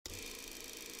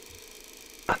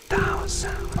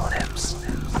1,000 lips,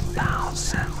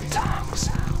 1,000 tongues,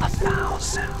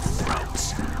 1,000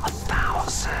 throats,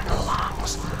 1,000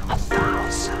 lungs,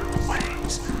 1,000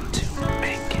 ways to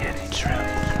make it true.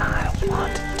 I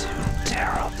want to do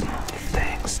terrible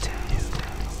things to you.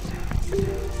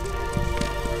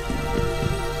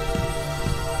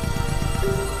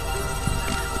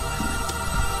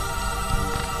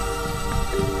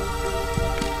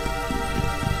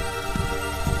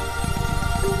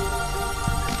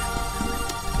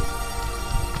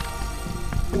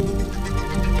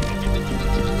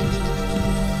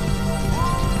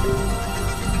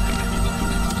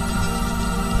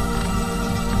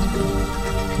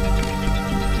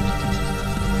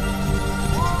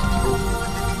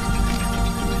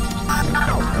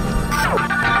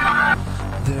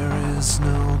 There is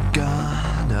no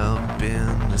God up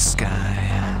in the sky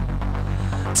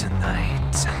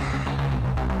tonight.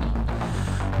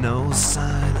 No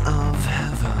sign of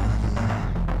heaven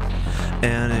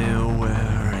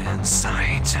anywhere in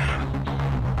sight.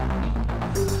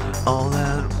 All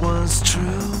that was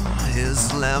true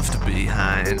is left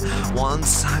behind.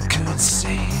 Once I could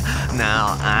see,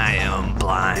 now I am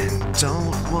blind.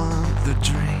 Don't want the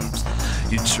dreams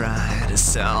you try to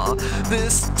sell.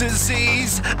 This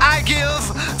disease I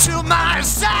give to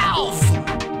myself.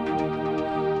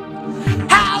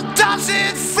 How does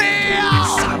it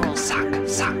feel? Suck, suck,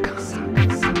 suck.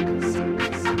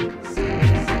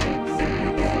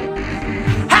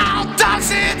 How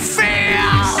does it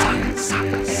feel? Suck,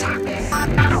 suck, suck.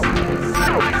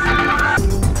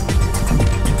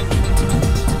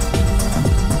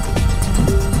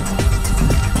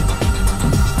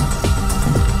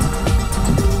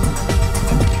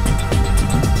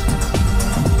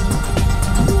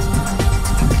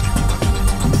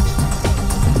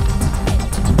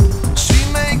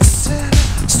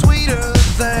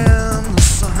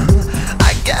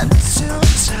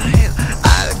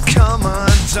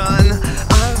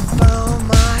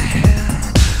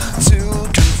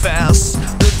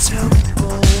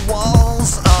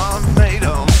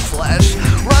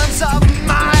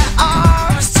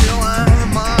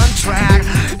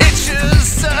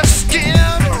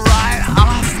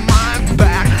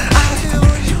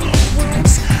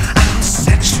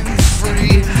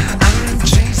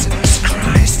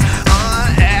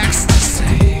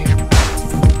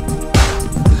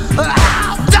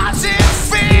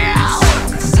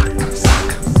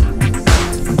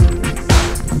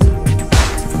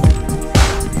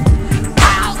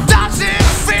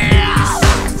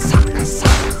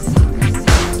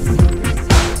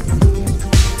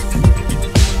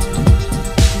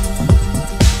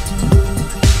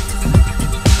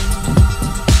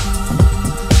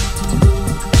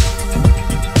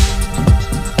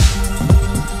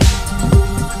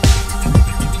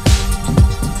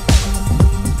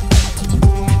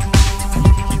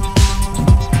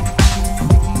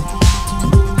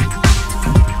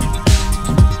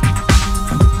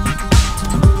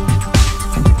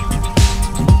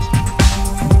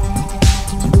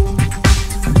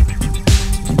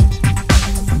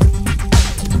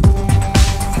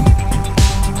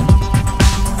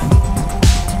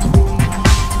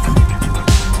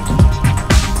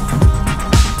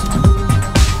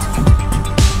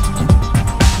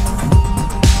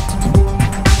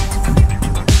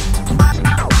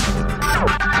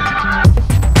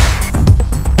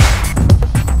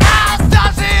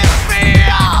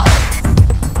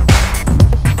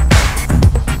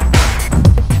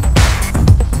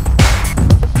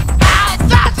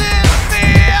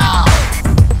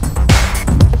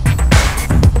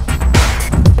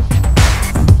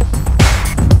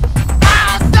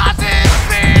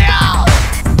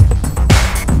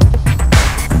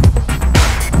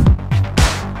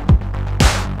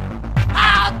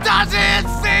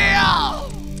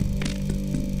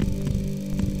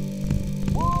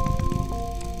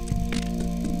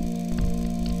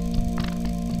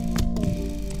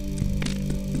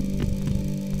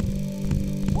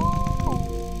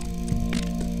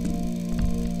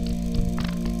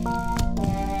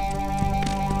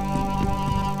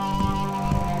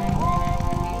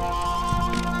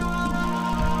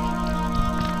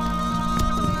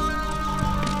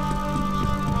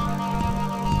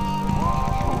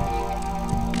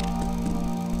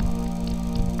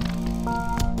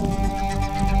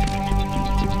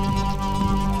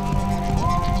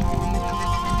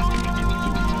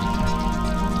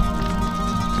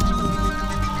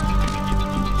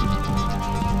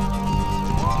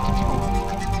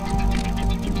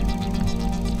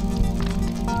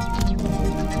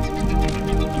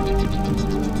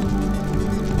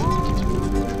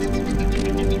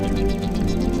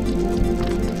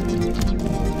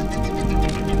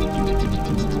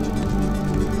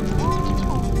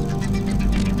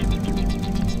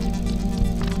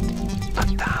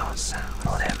 thousand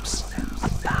lips,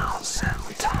 1,000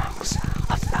 tongues,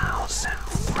 1,000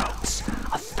 throats,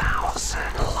 1,000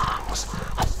 lungs,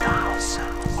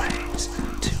 1,000 ways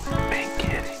to make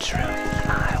it true.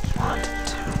 I want to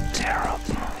do terrible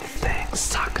things.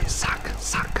 Suck, suck,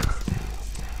 suck.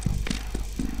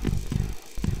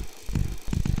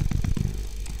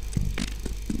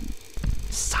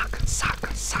 Suck, suck.